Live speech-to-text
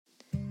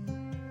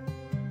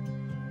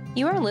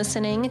You are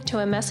listening to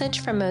a message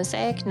from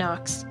Mosaic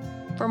Knox.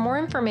 For more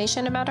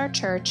information about our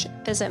church,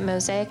 visit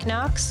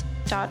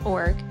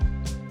mosaicknox.org.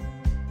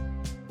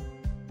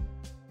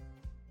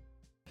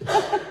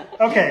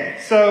 Okay,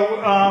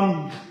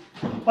 so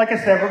like I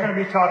said, we're going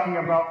to be talking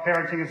about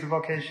parenting as a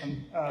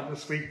vocation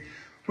this week.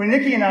 When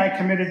Nikki and I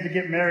committed to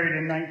get married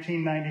in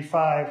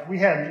 1995, we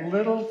had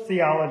little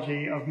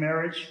theology of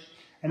marriage,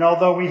 and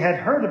although we had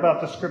heard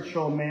about the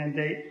scriptural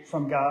mandate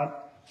from God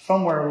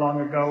somewhere long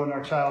ago in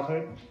our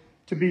childhood,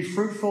 to be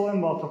fruitful and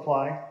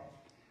multiply,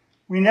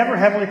 we never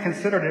heavily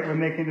considered it when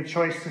making the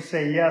choice to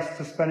say yes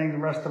to spending the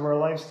rest of our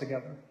lives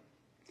together.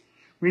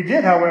 We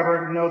did,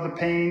 however, know the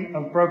pain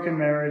of broken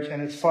marriage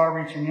and its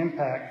far-reaching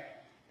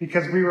impact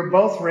because we were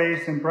both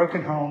raised in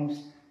broken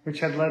homes, which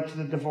had led to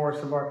the divorce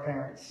of our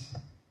parents.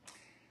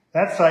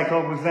 That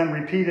cycle was then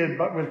repeated,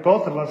 but with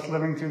both of us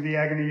living through the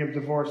agony of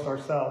divorce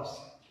ourselves.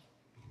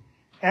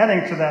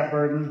 Adding to that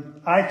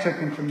burden, I took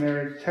into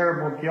marriage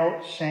terrible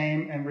guilt,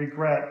 shame, and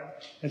regret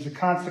as a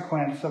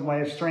consequence of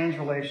my estranged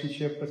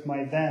relationship with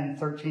my then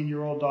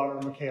 13-year-old daughter,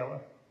 Michaela.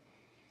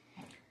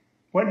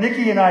 What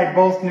Nikki and I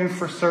both knew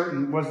for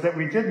certain was that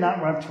we did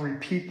not want to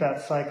repeat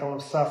that cycle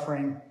of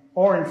suffering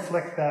or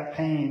inflict that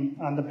pain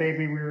on the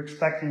baby we were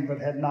expecting but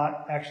had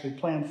not actually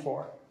planned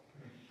for.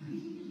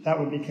 That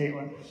would be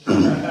Caitlin.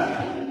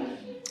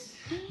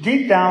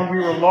 Deep down, we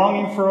were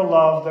longing for a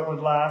love that would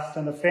last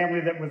and a family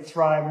that would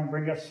thrive and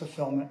bring us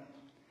fulfillment.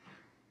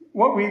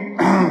 What we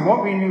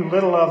knew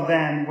little of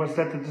then was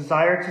that the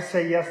desire to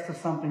say yes to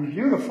something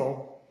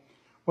beautiful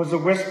was a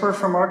whisper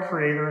from our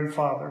Creator and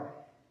Father.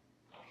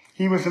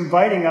 He was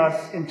inviting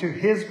us into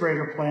His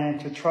greater plan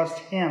to trust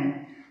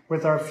Him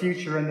with our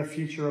future and the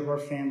future of our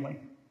family.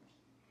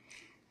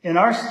 In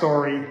our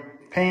story,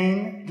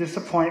 pain,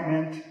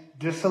 disappointment,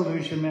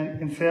 disillusionment,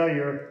 and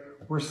failure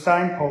were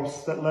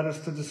signposts that led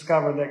us to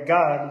discover that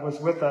God was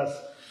with us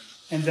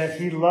and that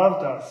He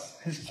loved us.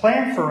 His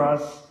plan for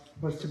us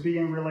was to be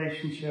in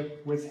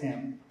relationship with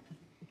Him.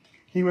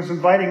 He was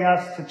inviting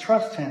us to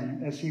trust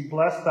Him as He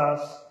blessed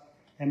us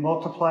and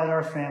multiplied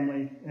our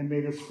family and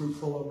made us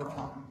fruitful over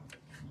time.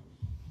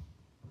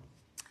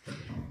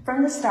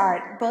 From the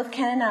start, both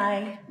Ken and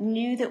I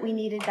knew that we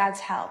needed God's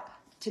help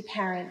to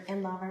parent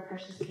and love our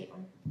precious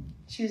Caitlin.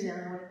 She was the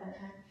only one at that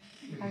time,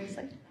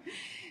 obviously.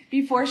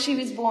 Before she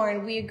was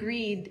born, we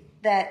agreed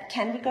that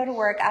Ken would go to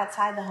work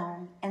outside the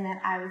home and that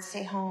I would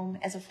stay home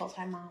as a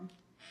full-time mom.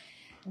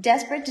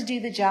 Desperate to do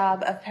the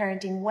job of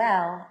parenting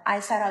well, I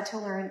set out to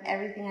learn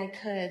everything I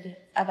could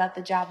about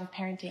the job of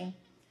parenting.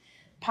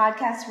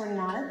 Podcasts were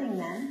not a thing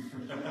then,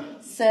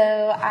 so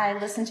I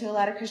listened to a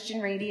lot of Christian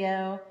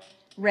radio,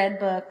 read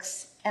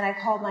books, and I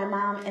called my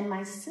mom and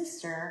my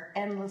sister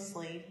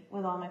endlessly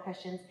with all my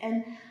questions.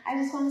 And I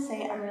just want to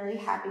say I'm really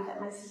happy that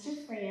my sister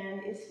Fran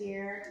is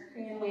here.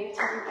 Fran, wave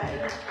to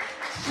everybody.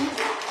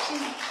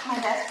 She's my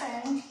best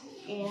friend,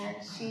 and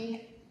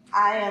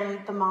I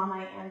am the mom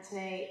I am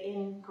today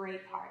in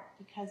great part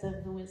because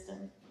of the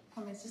wisdom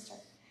from my sister,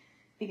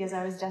 because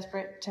I was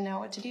desperate to know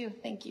what to do.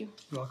 Thank you.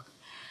 You're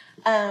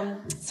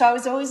welcome. So I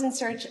was always in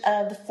search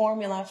of the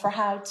formula for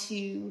how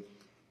to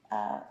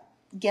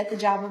get the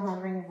job of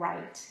mothering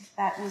right.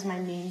 That was my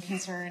main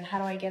concern. How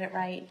do I get it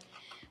right?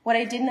 What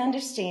I didn't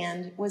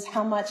understand was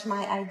how much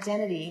my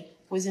identity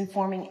was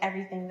informing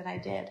everything that I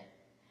did.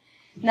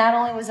 Not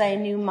only was I a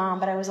new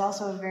mom, but I was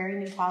also a very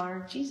new follower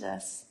of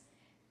Jesus.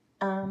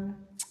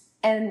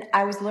 And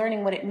I was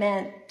learning what it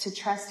meant to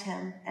trust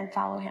Him and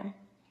follow Him.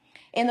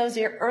 In those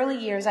early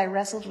years, I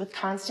wrestled with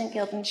constant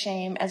guilt and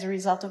shame as a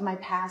result of my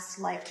past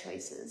life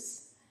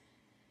choices.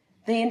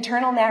 The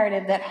internal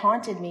narrative that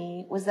haunted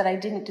me was that I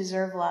didn't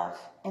deserve love,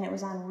 and it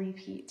was on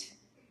repeat.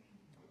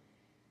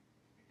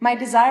 My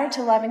desire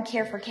to love and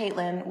care for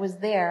Caitlin was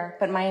there,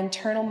 but my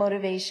internal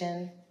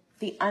motivation,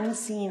 the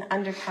unseen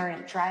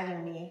undercurrent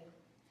driving me,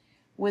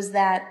 was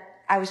that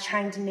I was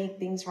trying to make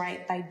things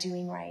right by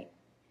doing right.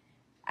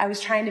 I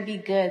was trying to be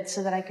good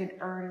so that I could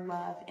earn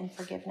love and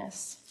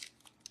forgiveness.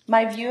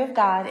 My view of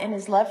God and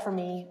His love for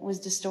me was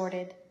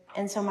distorted,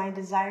 and so my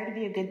desire to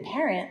be a good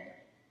parent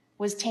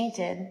was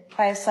tainted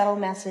by a subtle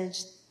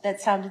message that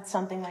sounded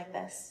something like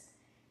this: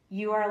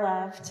 you are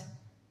loved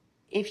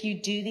if you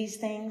do these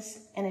things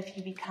and if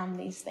you become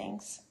these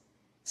things.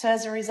 So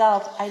as a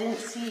result, I didn't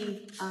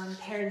see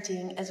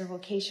parenting as a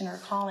vocation or a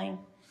calling.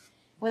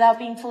 Without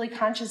being fully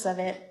conscious of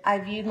it, I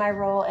viewed my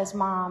role as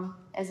mom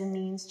as a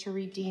means to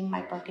redeem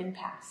my broken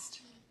past.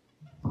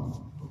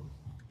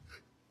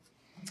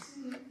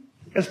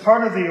 As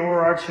part of the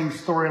overarching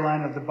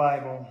storyline of the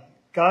Bible,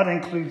 God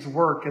includes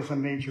work as a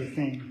major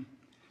theme.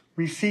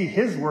 We see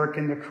His work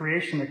in the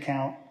creation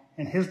account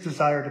and His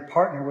desire to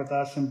partner with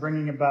us in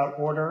bringing about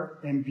order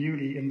and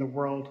beauty in the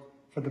world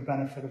for the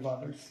benefit of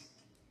others.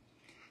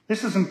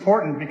 This is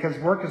important because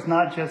work is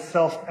not just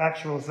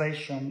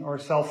self-actualization or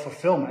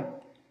self-fulfillment.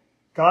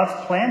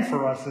 God's plan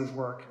for us is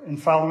work,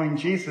 and following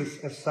Jesus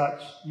as such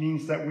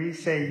means that we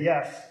say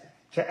yes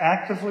to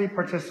actively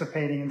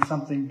participating in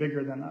something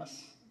bigger than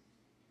us.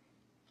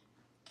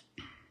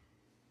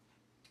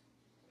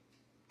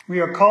 We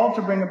are called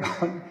to bring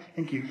about,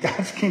 thank you,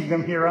 God's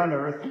kingdom here on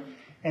earth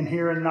and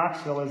here in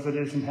Knoxville as it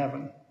is in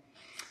heaven.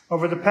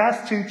 Over the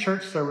past 2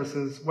 church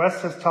services,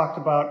 Wes has talked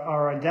about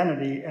our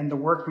identity and the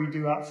work we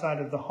do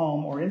outside of the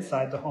home or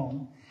inside the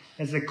home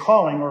as a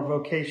calling or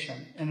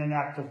vocation and an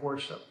act of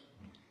worship.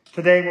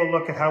 Today we'll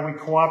look at how we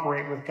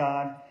cooperate with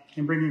God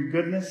in bringing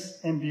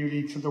goodness and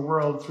beauty to the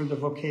world through the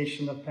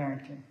vocation of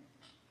parenting.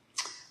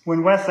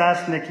 When Wes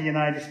asked Nikki and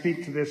I to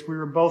speak to this, we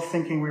were both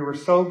thinking we were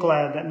so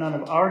glad that none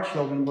of our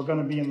children were going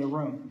to be in the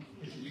room.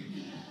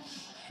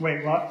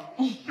 Wait, what?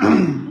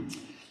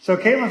 So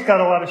Caitlin's got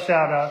a lot of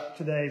shout-out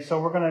today, so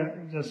we're going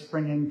to just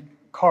bring in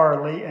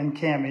Carly and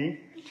Cammie,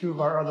 2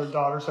 of our other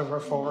daughters of our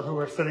 4 who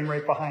are sitting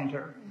right behind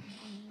her.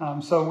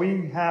 So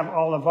we have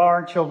all of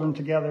our children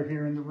together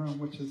here in the room,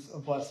 which is a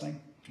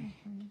blessing.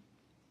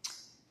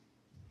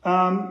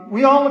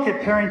 We all look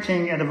at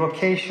parenting as a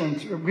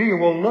vocation. We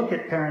will look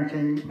at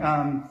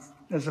parenting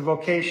as a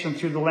vocation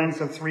through the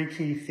lens of 3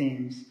 key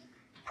themes: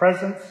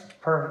 presence,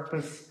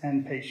 purpose,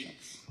 and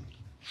patience.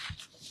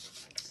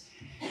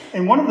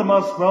 In one of the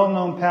most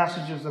well-known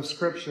passages of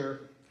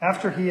Scripture,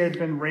 after he had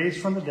been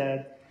raised from the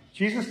dead,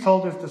 Jesus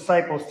told his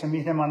disciples to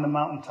meet him on the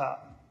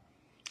mountaintop.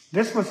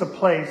 This was a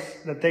place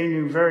that they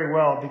knew very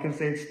well because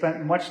they had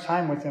spent much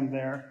time with him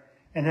there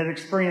and had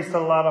experienced a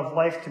lot of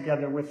life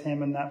together with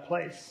him in that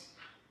place.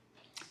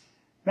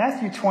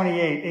 Matthew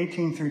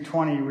 28:18 through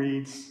 20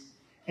 reads,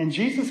 "And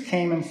Jesus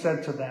came and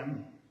said to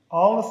them,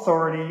 'All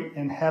authority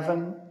in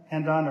heaven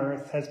and on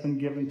earth has been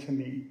given to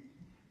me.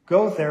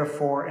 Go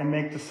therefore and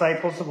make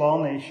disciples of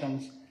all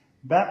nations,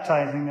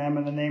 baptizing them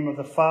in the name of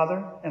the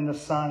Father and the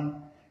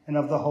Son and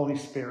of the Holy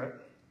Spirit,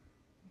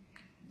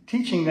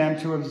 teaching them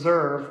to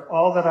observe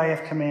all that I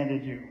have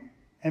commanded you.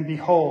 And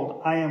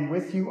behold, I am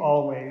with you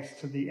always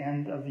to the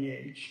end of the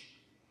age.'"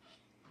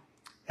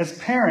 As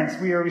parents,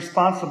 we are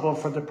responsible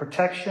for the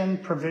protection,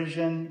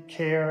 provision,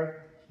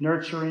 care,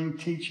 nurturing,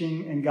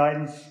 teaching, and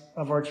guidance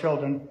of our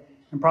children,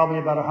 and probably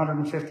about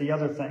 150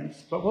 other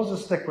things, but we'll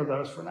just stick with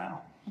those for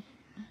now.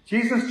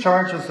 Jesus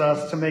charges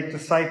us to make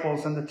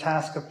disciples, and the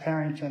task of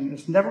parenting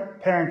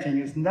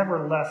is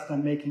never less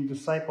than making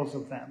disciples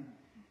of them,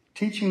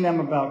 teaching them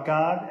about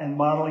God and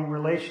modeling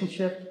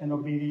relationship and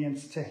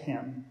obedience to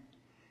him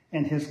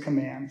and his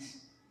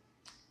commands.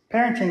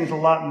 Parenting is a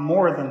lot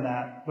more than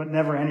that, but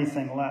never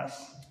anything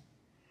less.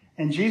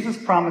 And Jesus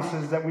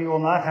promises that we will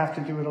not have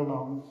to do it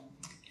alone.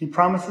 He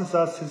promises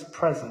us his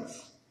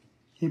presence.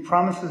 He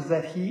promises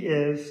that he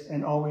is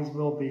and always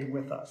will be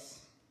with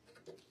us.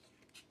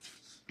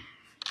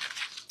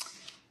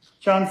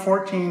 John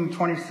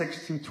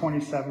 14:26 through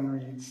 27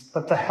 reads,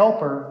 "But the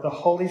Helper, the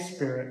Holy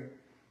Spirit,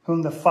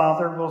 whom the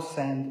Father will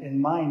send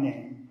in my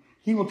name,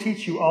 he will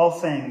teach you all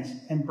things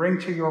and bring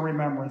to your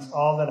remembrance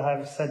all that I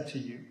have said to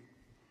you.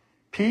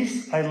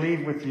 Peace I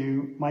leave with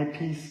you, my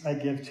peace I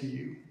give to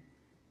you.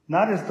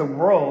 Not as the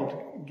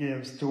world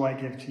gives do I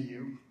give to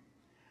you.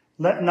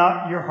 Let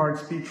not your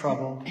hearts be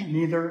troubled,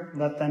 neither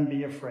let them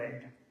be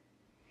afraid."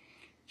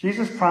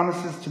 Jesus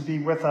promises to be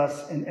with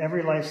us in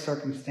every life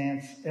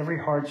circumstance, every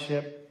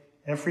hardship,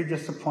 every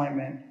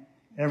disappointment,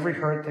 every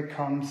hurt that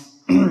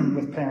comes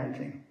with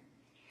parenting.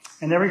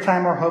 And every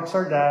time our hopes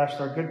are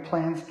dashed, our good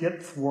plans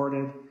get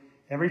thwarted,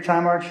 every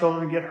time our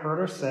children get hurt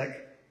or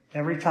sick,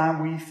 every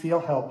time we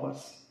feel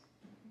helpless,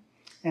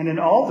 and in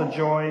all the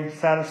joy,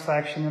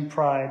 satisfaction, and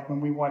pride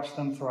when we watch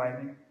them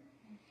thriving.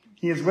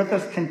 He is with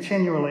us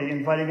continually,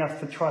 inviting us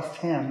to trust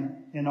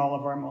him in all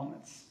of our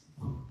moments.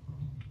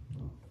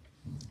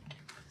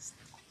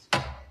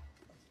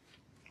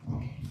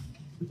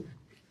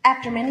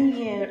 After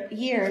many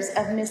years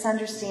of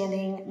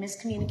misunderstanding,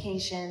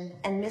 miscommunication,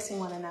 and missing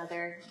one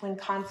another when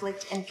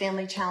conflict and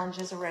family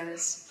challenges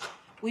arose,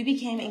 we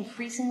became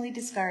increasingly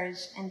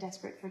discouraged and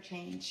desperate for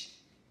change.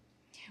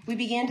 We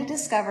began to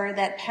discover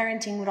that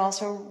parenting would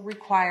also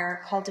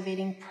require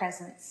cultivating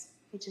presence,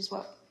 which is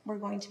what we're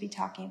going to be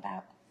talking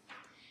about,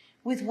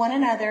 with one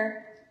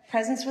another,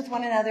 presence with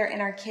one another and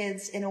our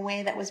kids in a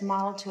way that was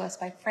modeled to us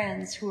by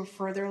friends who were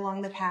further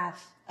along the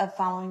path of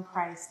following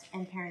Christ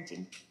and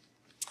parenting.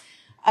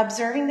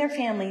 Observing their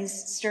families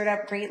stirred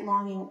up great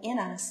longing in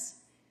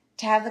us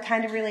to have the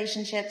kind of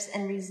relationships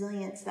and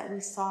resilience that we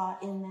saw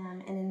in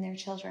them and in their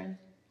children.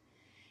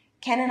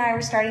 Ken and I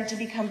were starting to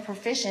become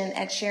proficient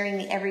at sharing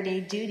the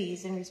everyday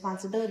duties and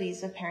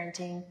responsibilities of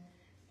parenting,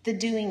 the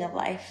doing of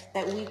life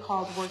that we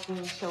called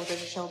working shoulder to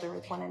shoulder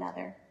with one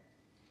another.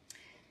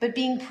 But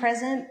being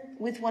present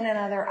with one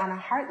another on a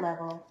heart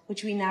level,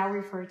 which we now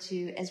refer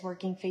to as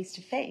working face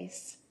to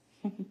face,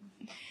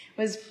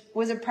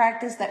 was a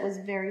practice that was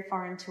very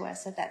foreign to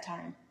us at that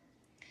time.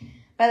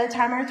 By the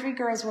time our 3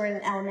 girls were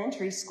in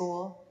elementary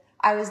school,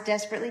 I was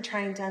desperately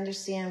trying to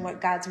understand what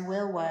God's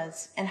will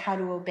was and how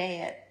to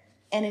obey it.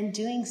 And in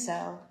doing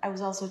so, I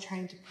was also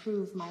trying to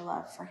prove my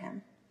love for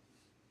him.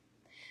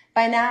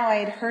 By now, I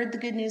had heard the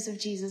good news of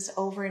Jesus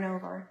over and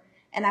over,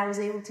 and I was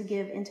able to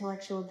give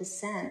intellectual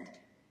dissent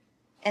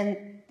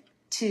and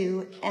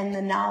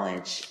the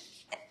knowledge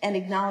and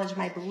acknowledge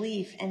my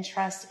belief and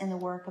trust in the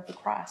work of the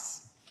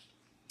cross.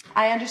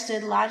 I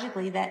understood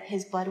logically that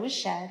his blood was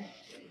shed,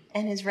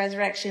 and his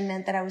resurrection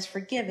meant that I was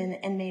forgiven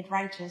and made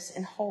righteous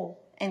and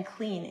whole and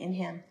clean in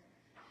him.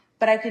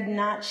 But I could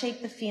not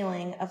shake the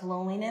feeling of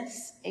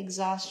loneliness,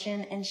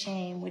 exhaustion, and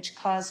shame, which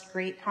caused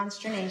great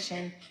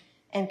consternation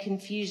and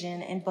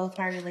confusion in both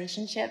my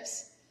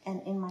relationships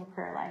and in my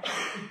prayer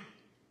life.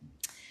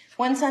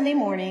 One Sunday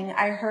morning,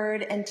 I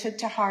heard and took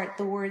to heart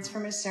the words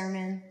from a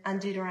sermon on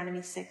Deuteronomy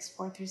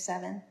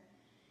 6:4-7.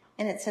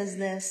 And it says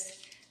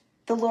this: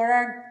 The Lord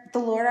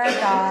our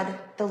God,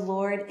 the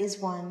Lord is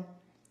one.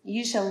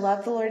 You shall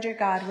love the Lord your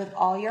God with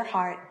all your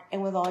heart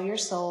and with all your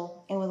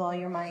soul and with all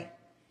your might.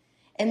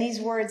 And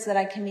these words that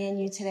I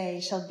command you today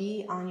shall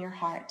be on your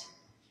heart.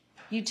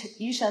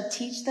 You shall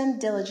teach them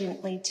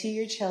diligently to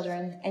your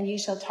children, and you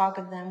shall talk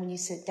of them when you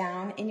sit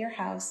down in your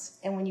house,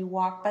 and when you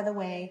walk by the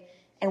way,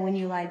 and when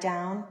you lie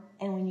down,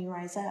 and when you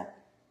rise up.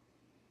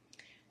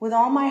 With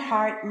all my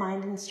heart,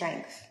 mind, and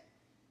strength.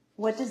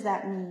 What does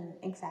that mean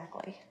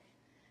exactly?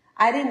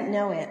 I didn't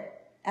know it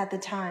at the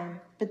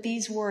time, but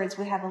these words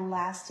would have a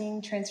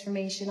lasting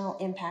transformational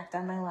impact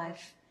on my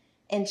life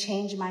and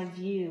change my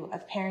view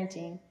of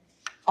parenting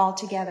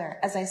altogether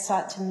as I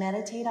sought to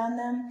meditate on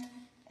them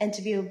and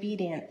to be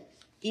obedient,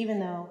 even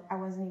though I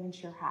wasn't even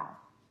sure how.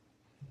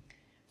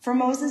 For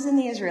Moses and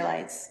the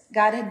Israelites,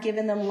 God had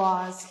given them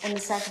laws and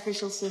the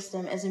sacrificial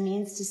system as a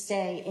means to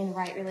stay in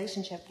right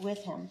relationship with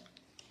him.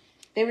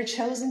 They were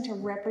chosen to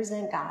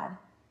represent God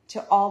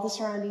to all the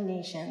surrounding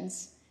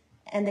nations,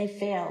 and they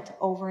failed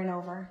over and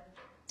over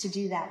to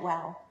do that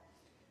well.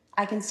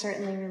 I can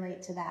certainly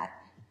relate to that.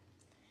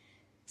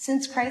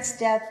 Since Christ's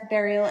death,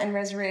 burial, and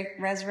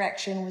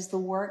resurrection was the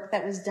work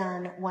that was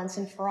done once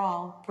and for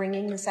all,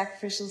 bringing the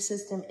sacrificial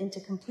system into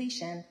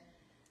completion,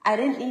 I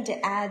didn't need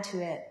to add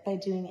to it by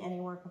doing any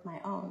work of my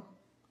own.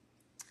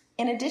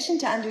 In addition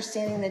to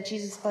understanding that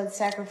Jesus' blood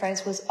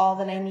sacrifice was all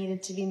that I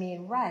needed to be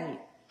made right,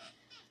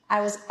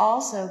 I was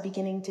also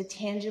beginning to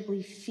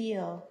tangibly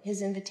feel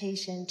his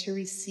invitation to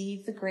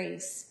receive the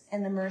grace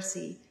and the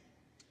mercy,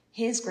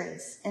 his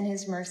grace and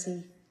his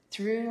mercy,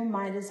 through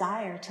my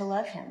desire to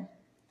love him.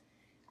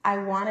 I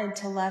wanted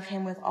to love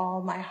him with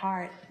all my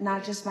heart,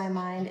 not just my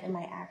mind and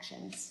my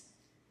actions.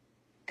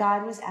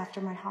 God was after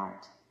my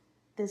heart.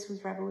 This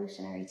was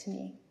revolutionary to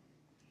me.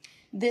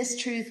 This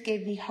truth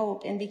gave me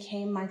hope and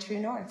became my true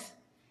north.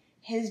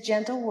 His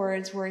gentle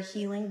words were a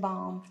healing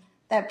balm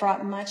that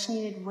brought much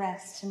needed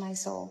rest to my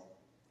soul.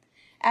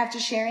 After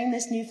sharing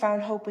this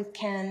newfound hope with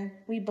Ken,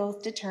 we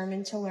both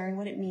determined to learn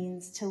what it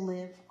means to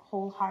live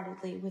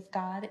wholeheartedly with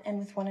God and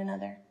with one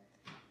another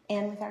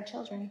and with our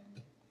children.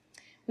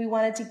 We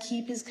wanted to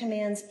keep his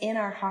commands in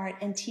our heart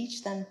and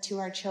teach them to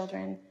our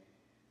children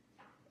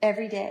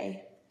every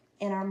day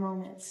in our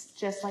moments,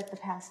 just like the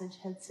passage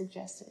had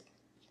suggested.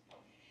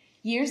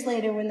 Years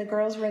later, when the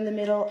girls were in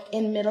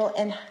middle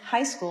and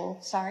high school,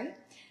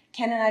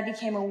 Ken and I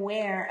became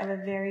aware of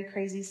a very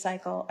crazy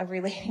cycle of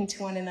relating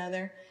to one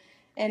another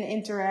and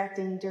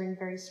interacting during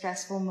very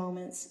stressful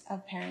moments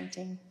of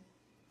parenting.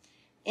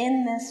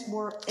 In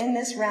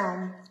this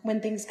realm,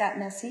 when things got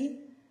messy,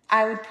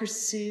 I would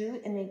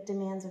pursue and make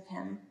demands of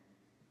him.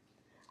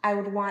 I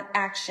would want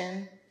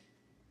action,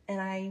 and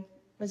I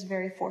was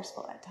very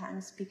forceful at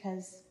times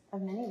because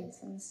of many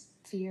reasons.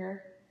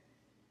 Fear,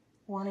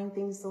 wanting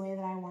things the way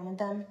that I wanted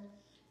them.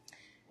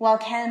 While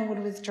Ken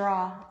would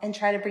withdraw and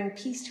try to bring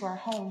peace to our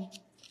home.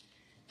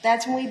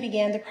 That's when we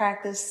began the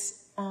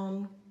practice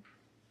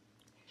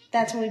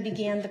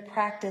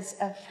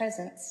of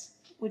presence,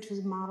 which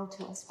was modeled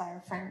to us by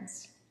our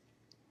friends.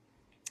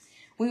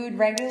 We would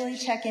regularly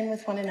check in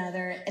with one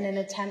another in an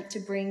attempt to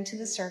bring to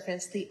the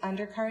surface the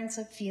undercurrents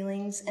of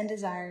feelings and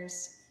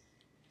desires,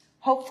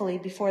 hopefully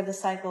before the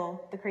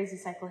crazy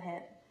cycle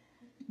hit,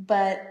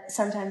 but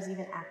sometimes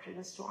even after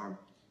the storm.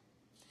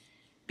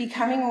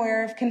 Becoming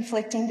aware of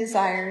conflicting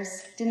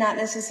desires did not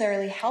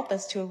necessarily help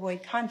us to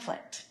avoid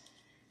conflict.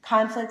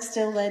 Conflict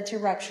still led to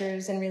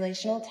ruptures and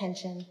relational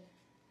tension,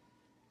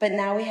 but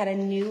now we had a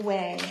new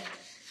way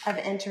of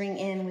entering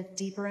in with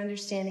deeper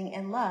understanding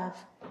and love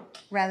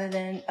rather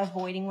than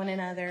avoiding one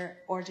another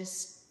or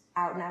just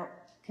out and out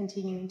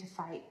continuing to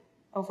fight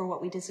over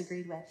what we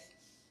disagreed with.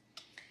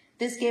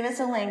 This gave us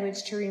a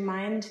language to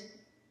remind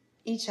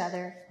each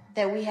other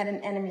that we had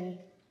an enemy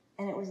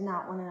and it was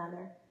not one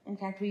another. In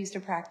fact, we used to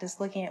practice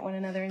looking at one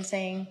another and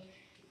saying,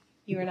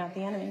 "You are not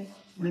the enemy."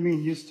 What do you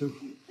mean used to?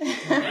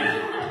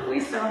 We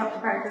still have to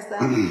practice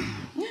that.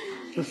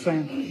 Just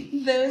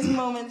saying. Those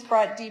moments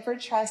brought deeper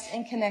trust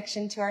and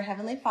connection to our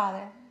Heavenly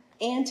Father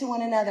and to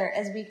one another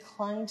as we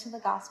clung to the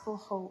gospel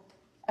hope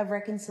of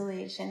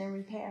reconciliation and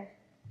repair.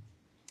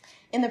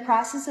 In the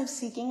process of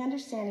seeking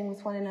understanding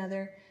with one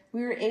another,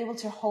 we were able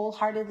to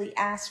wholeheartedly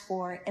ask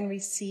for and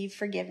receive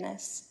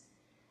forgiveness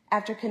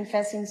after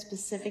confessing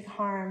specific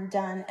harm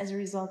done as a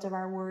result of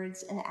our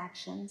words and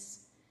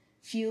actions,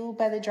 fueled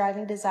by the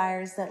driving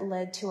desires that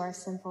led to our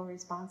sinful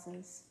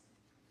responses.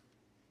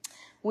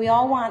 We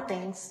all want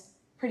things,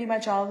 pretty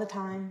much all the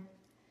time.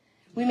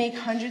 We make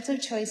hundreds of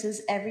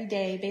choices every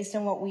day based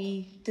on what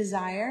we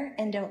desire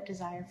and don't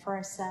desire for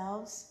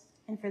ourselves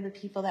and for the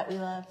people that we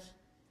love.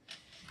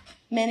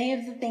 Many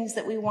of the things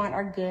that we want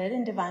are good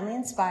and divinely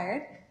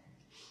inspired.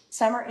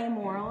 Some are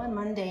immoral and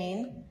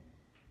mundane.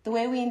 The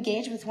way we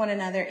engage with one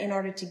another in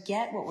order to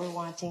get what we're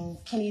wanting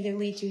can either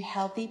lead to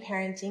healthy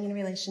parenting and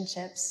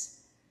relationships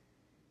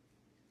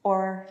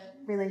or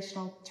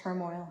relational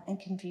turmoil and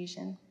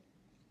confusion.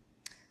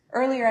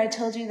 Earlier, I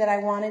told you that I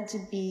wanted to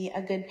be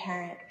a good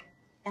parent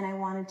and I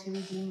wanted to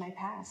redeem my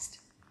past.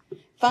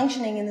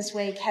 Functioning in this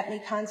way kept me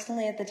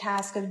constantly at the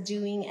task of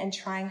doing and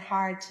trying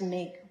hard to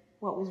make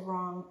what was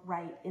wrong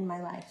right in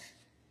my life.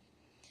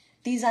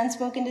 These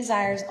unspoken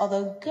desires,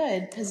 although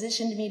good,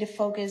 positioned me to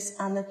focus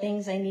on the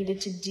things I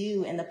needed to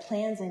do and the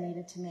plans I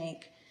needed to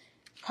make,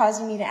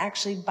 causing me to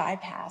actually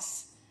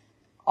bypass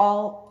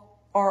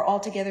all or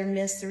altogether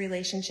miss the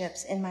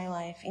relationships in my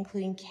life,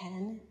 including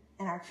Ken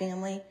and our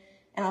family,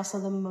 and also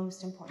the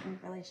most important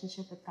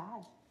relationship with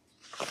God.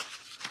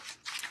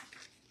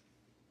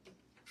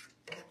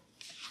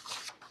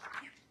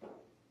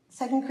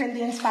 Second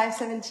Corinthians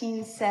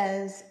 5:17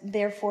 says,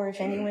 "Therefore, if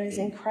anyone is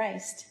in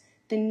Christ,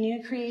 the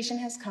new creation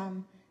has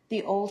come,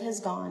 the old has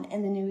gone,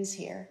 and the new is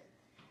here."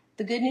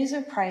 The good news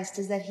of Christ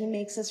is that he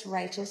makes us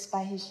righteous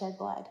by his shed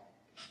blood.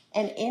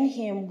 And in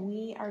him,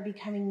 we are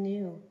becoming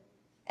new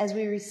as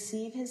we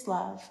receive his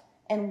love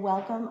and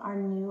welcome our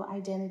new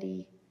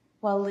identity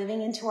while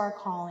living into our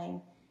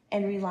calling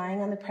and relying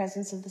on the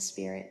presence of the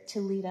Spirit to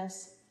lead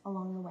us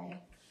along the way.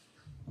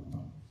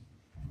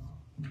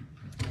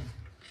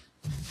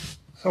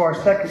 So our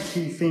second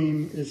key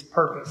theme is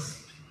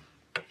purpose.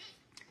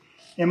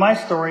 In my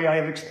story, I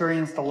have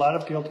experienced a lot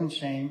of guilt and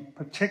shame,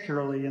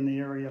 particularly in the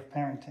area of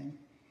parenting.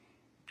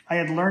 I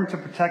had learned to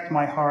protect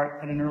my heart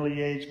at an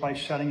early age by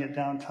shutting it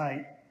down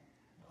tight.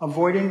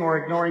 Avoiding or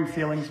ignoring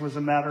feelings was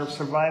a matter of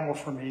survival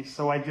for me,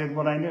 so I did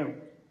what I knew.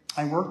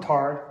 I worked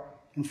hard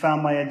and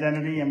found my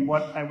identity in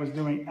what I was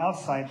doing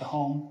outside the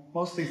home,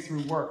 mostly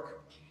through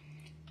work.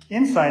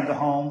 Inside the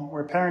home,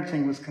 where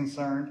parenting was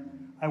concerned,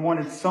 I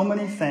wanted so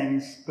many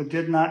things, but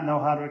did not know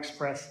how to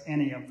express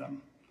any of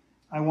them.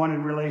 I wanted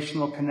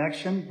relational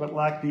connection, but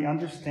lacked the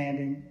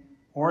understanding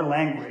or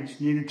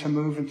language needed to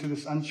move into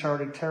this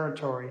uncharted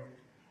territory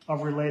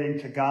of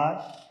relating to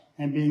God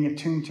and being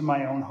attuned to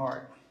my own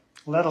heart,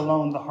 let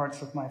alone the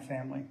hearts of my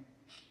family.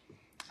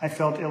 I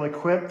felt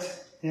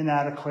ill-equipped,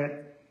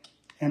 inadequate,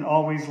 and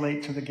always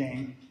late to the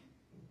game.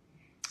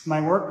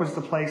 My work was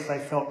the place I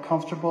felt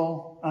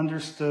comfortable,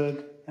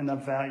 understood, and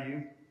of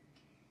value.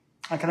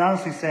 I can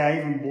honestly say I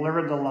even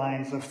blurred the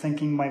lines of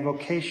thinking my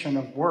vocation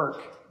of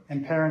work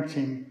and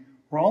parenting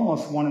were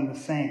almost one and the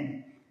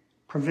same.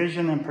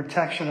 Provision and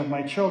protection of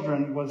my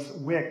children was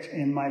wicked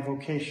in my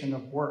vocation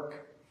of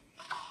work,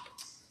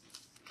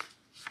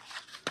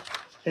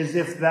 as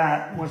if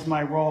that was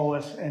my role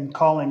and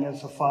calling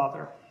as a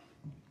father.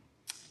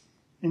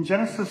 In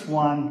Genesis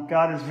 1,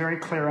 God is very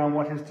clear on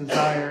what his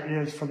desire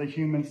is for the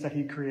humans that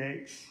he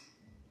creates.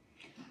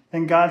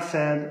 Then God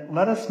said,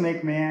 "Let us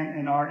make man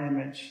in our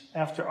image,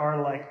 after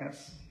our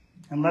likeness,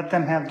 and let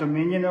them have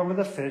dominion over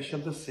the fish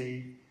of the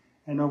sea,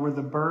 and over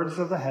the birds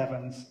of the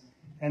heavens,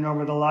 and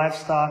over the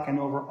livestock, and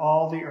over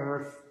all the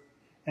earth,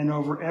 and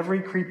over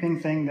every creeping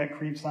thing that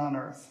creeps on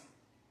earth."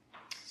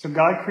 So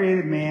God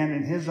created man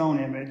in his own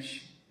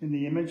image. In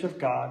the image of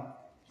God,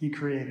 he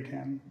created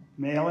him.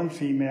 Male and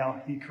female,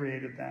 he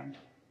created them.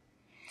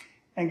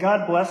 And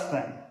God blessed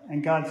them,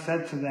 and God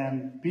said to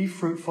them, "Be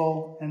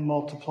fruitful and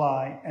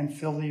multiply, and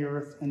fill the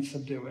earth and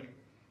subdue it,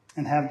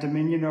 and have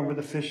dominion over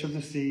the fish of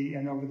the sea,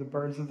 and over the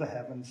birds of the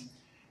heavens,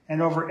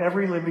 and over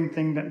every living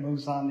thing that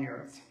moves on the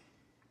earth.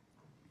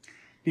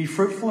 Be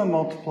fruitful and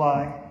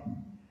multiply,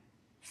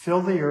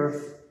 fill the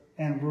earth,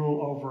 and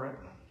rule over it."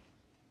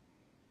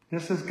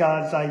 This is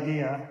God's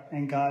idea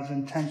and God's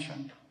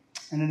intention,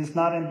 and it is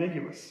not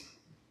ambiguous.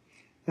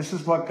 This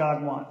is what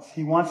God wants.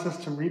 He wants us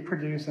to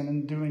reproduce, and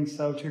in doing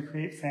so, to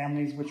create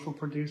families which will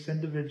produce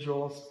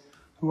individuals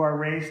who are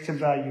raised to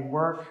value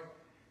work,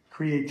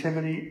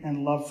 creativity,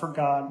 and love for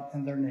God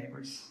and their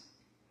neighbors.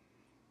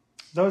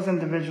 Those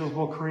individuals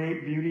will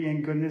create beauty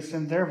and goodness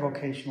in their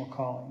vocational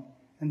calling,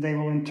 and they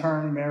will in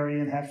turn marry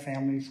and have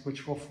families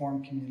which will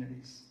form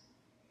communities.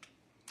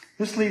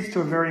 This leads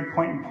to a very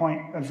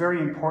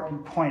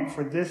important point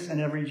for this and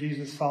every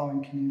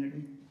Jesus-following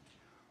community.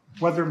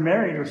 Whether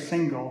married or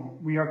single,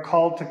 we are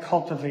called to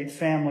cultivate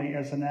family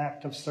as an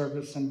act of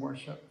service and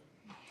worship.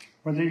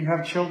 Whether you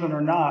have children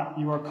or not,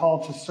 you are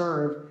called to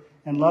serve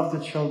and love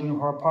the children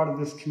who are part of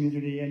this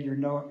community and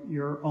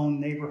your own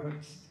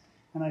neighborhoods.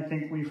 And I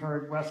think we've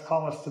heard Wes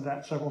call us to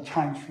that several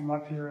times from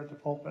up here at the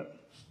pulpit.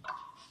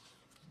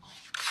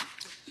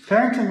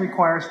 Parenting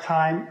requires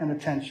time and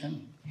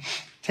attention.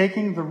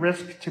 Taking the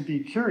risk to be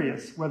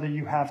curious, whether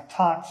you have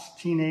tots,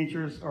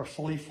 teenagers, or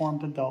fully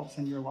formed adults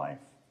in your life.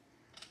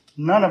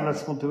 None of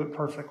us will do it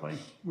perfectly.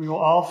 We will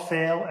all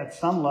fail at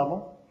some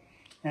level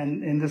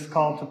and in this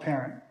call to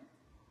parent,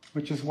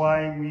 which is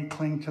why we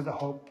cling to the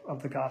hope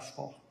of the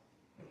gospel.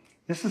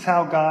 This is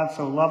how God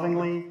so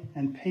lovingly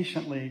and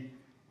patiently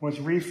was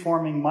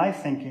reforming my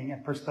thinking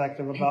and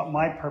perspective about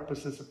my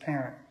purpose as a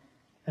parent,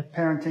 that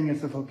parenting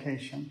is a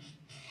vocation.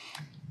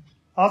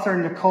 Author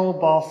Nicole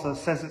Balsa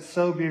says it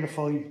so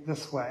beautifully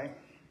this way.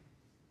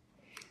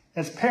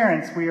 As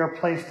parents, we are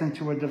placed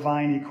into a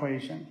divine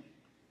equation.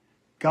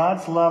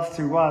 God's love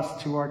through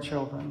us to our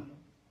children.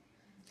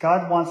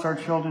 God wants our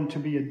children to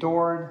be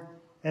adored,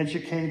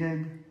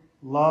 educated,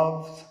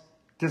 loved,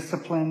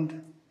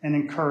 disciplined, and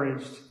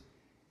encouraged,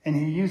 and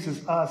he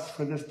uses us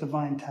for this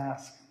divine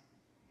task.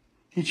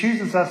 He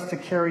chooses us to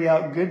carry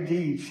out good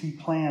deeds he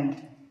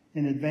planned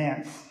in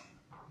advance.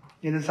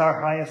 It is our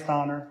highest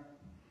honor.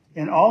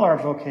 In all our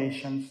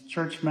vocations,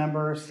 church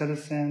member,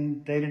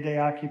 citizen, day-to-day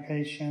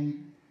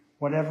occupation,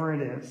 whatever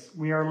it is,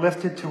 we are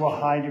lifted to a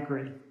high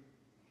degree.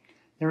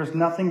 There is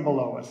nothing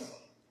below us.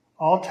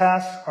 All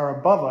tasks are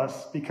above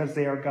us because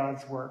they are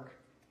God's work.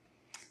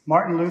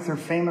 Martin Luther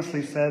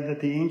famously said that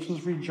the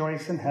angels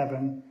rejoice in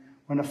heaven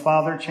when a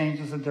father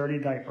changes a dirty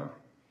diaper.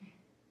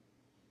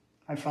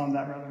 I found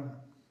that rather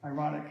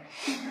ironic.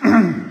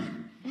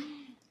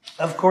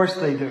 Of course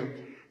they do.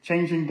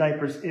 Changing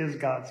diapers is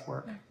God's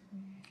work.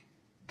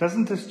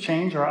 Doesn't this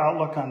change our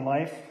outlook on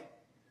life?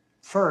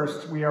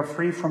 First, we are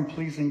free from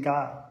pleasing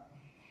God.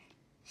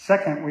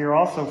 Second, we are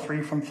also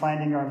free from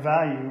finding our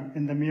value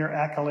in the mere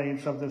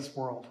accolades of this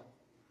world.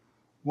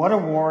 What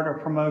award or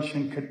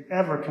promotion could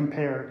ever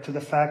compare to the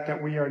fact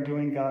that we are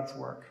doing God's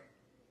work?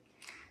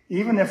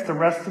 Even if the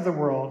rest of the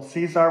world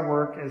sees our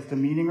work as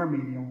demeaning or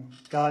menial,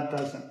 God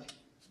doesn't.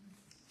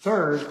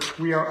 Third,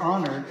 we are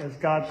honored as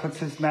God puts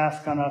his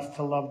mask on us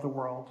to love the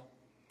world.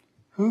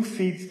 Who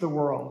feeds the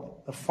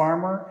world, the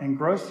farmer and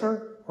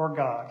grocer or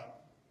God?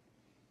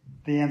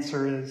 The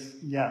answer is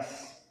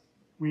yes.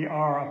 We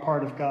are a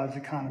part of God's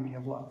economy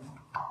of love.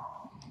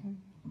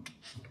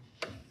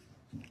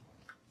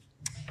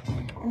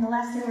 And the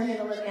last thing we're going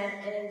to look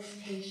at is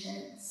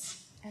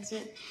patience as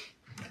it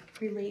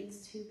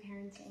relates to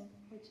parenting,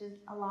 which is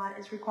a lot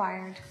is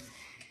required.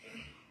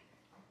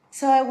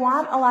 So I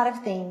want a lot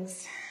of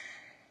things.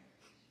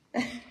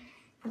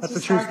 That's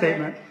a true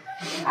statement.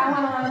 I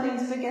want a lot of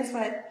things, but guess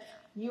what?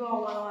 You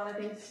all want a lot of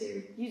things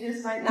too. You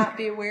just might not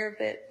be aware of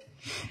it.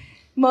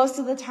 Most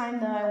of the time,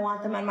 though, I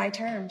want them on my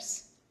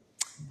terms.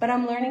 But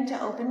I'm learning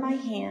to open my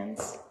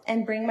hands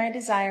and bring my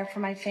desire for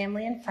my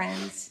family and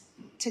friends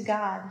to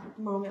God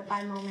moment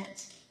by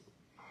moment.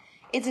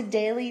 It's a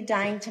daily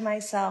dying to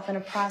myself and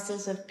a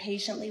process of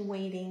patiently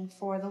waiting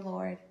for the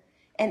Lord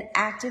and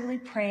actively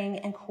praying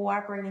and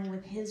cooperating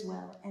with his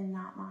will and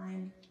not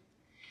mine.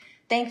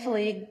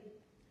 Thankfully,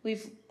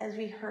 as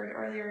we heard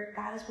earlier,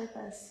 God is with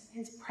us.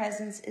 His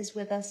presence is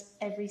with us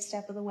every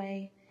step of the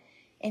way,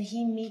 and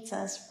he meets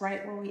us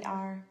right where we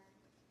are.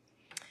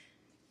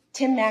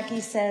 Tim Mackey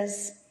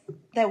says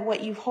that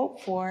what you hope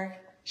for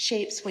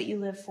shapes what you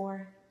live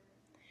for.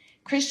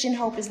 Christian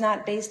hope is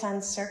not based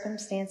on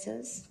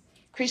circumstances.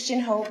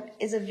 Christian hope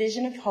is a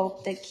vision of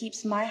hope that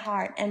keeps my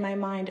heart and my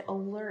mind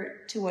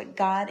alert to what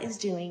God is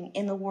doing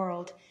in the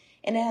world,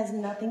 and it has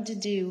nothing to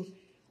do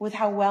with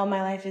how well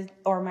my life is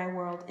or my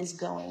world is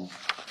going.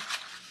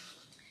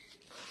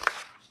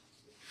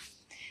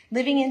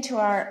 Living into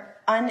our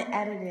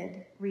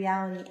unedited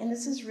reality, and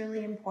this is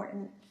really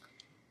important.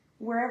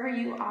 Wherever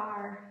you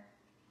are,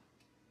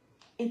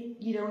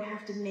 you don't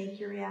have to make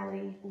your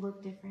reality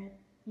look different.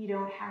 You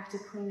don't have to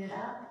clean it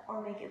up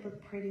or make it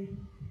look pretty.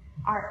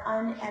 Our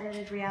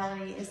unedited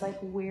reality is like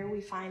where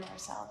we find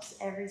ourselves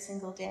every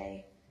single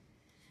day.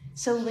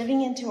 So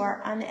living into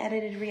our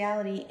unedited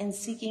reality and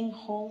seeking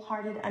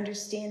wholehearted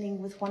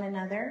understanding with one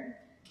another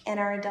and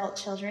our adult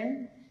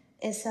children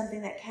is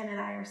something that Ken and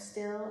I are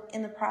still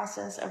in the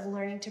process of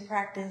learning to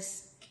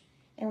practice.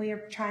 And we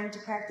are trying to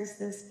practice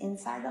this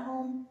inside the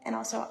home and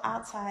also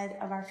outside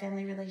of our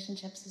family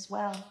relationships as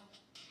well.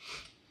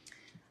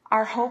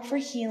 Our hope for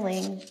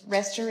healing,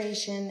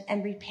 restoration,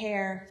 and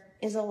repair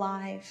is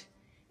alive,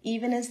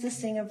 even as the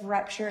sing of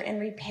rupture and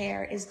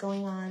repair is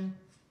going on.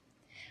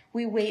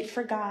 We wait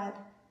for God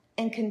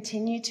and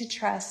continue to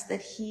trust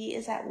that he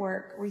is at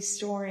work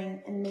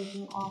restoring and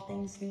making all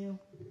things new.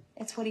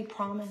 It's what he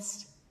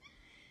promised.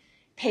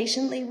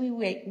 Patiently we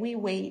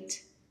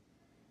wait.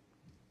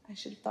 I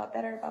should have thought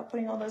better about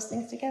putting all those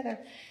things together.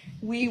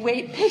 We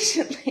wait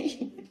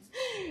patiently,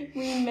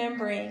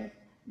 remembering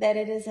that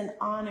it is an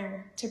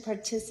honor to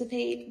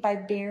participate by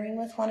bearing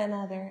with one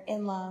another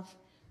in love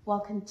while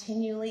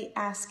continually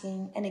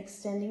asking and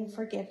extending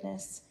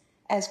forgiveness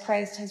as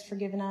Christ has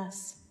forgiven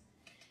us.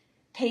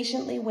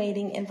 Patiently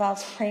waiting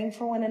involves praying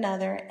for one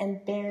another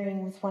and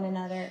bearing with one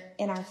another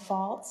in our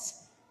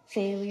faults,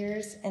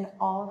 failures, and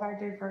all of our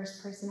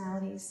diverse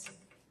personalities.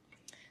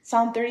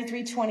 Psalm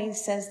 33:20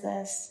 says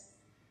this,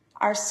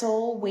 "Our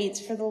soul waits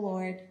for the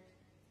Lord.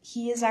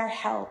 He is our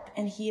help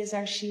and he is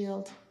our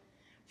shield.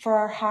 For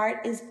our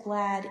heart is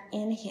glad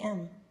in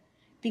him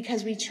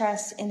because we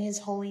trust in his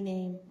holy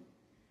name.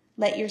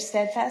 Let your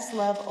steadfast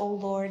love, O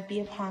Lord, be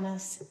upon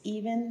us,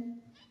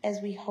 even as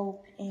we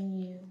hope in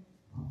you."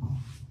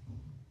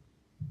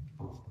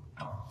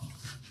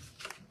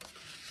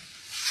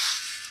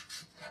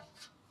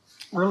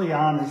 Early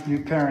on as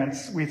new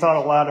parents, we thought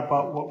a lot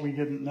about what we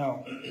didn't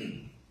know.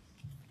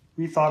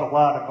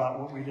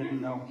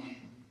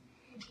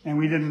 and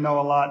we didn't know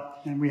a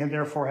lot, and we had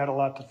therefore had a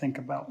lot to think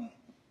about.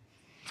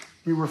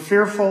 We were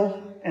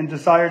fearful and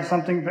desired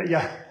something,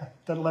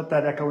 but let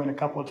that echo in a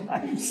couple of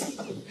times.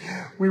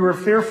 We were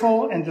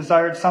fearful and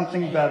desired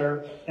something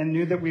better and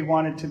knew that we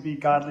wanted to be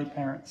godly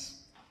parents.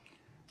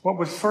 What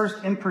was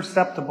first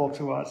imperceptible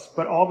to us,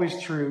 but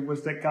always true,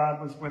 was that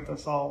God was with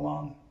us all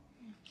along.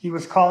 He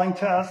was calling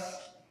to us,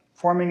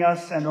 forming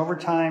us, and over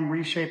time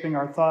reshaping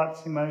our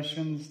thoughts,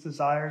 emotions,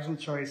 desires, and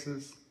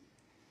choices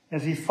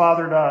as he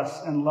fathered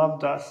us and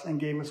loved us and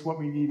gave us what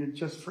we needed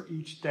just for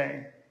each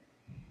day.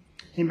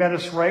 He met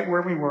us right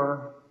where we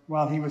were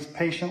while he was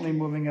patiently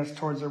moving us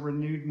towards a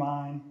renewed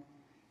mind,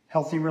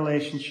 healthy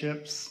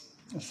relationships,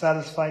 a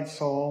satisfied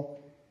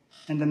soul,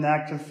 and an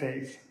active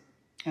faith.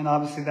 And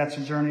obviously that's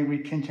a journey we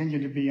continue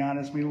to be on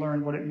as we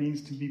learn what it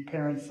means to be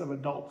parents of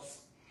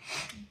adults.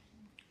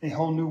 A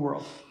whole new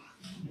world.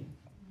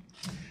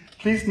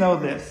 Please know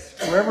this,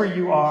 wherever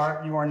you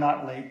are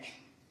not late.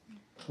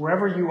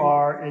 Wherever you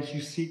are, as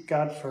you seek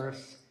God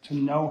first, to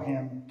know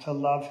him, to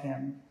love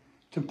him,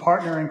 to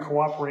partner and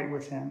cooperate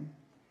with him,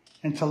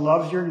 and to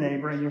love your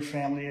neighbor and your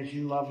family as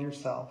you love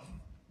yourself.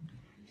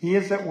 He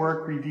is at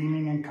work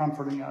redeeming and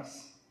comforting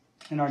us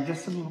in our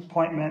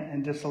disappointment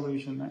and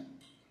disillusionment.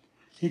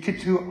 He could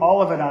do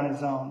all of it on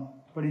his own,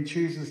 but he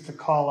chooses to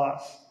call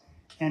us.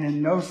 And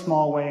in no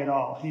small way at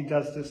all, he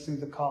does this through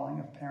the calling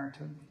of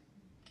parenthood.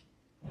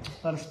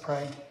 Let us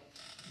pray.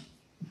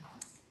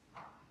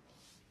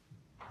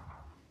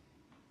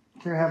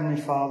 Dear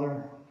Heavenly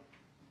Father,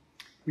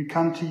 we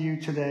come to you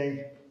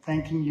today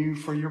thanking you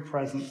for your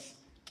presence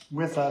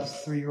with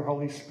us through your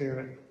Holy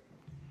Spirit,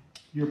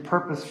 your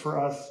purpose for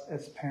us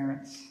as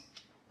parents,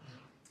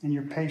 and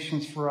your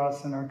patience for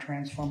us in our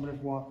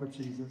transformative walk with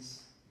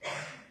Jesus.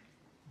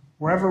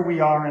 Wherever we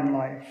are in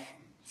life,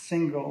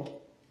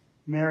 single,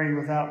 married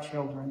without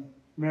children,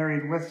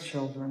 married with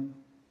children,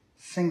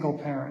 single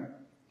parent,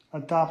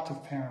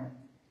 adoptive parent,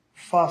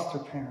 foster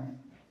parent,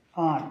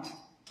 aunt,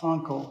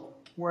 uncle,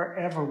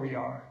 wherever we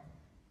are,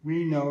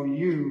 we know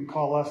you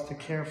call us to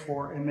care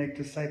for and make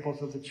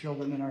disciples of the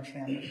children in our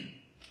family.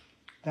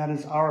 That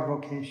is our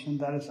vocation.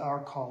 That is our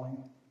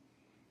calling.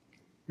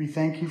 We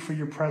thank you for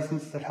your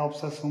presence that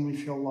helps us when we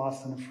feel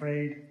lost and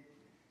afraid.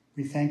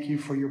 We thank you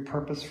for your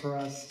purpose for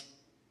us.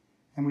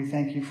 And we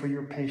thank you for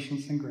your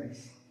patience and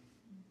grace.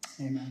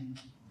 Amen.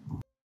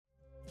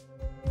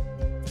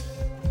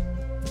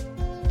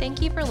 Thank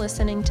you for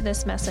listening to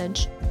this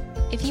message.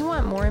 If you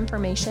want more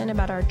information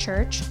about our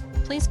church,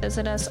 please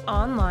visit us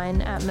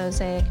online at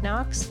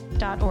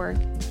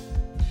mosaicknox.org.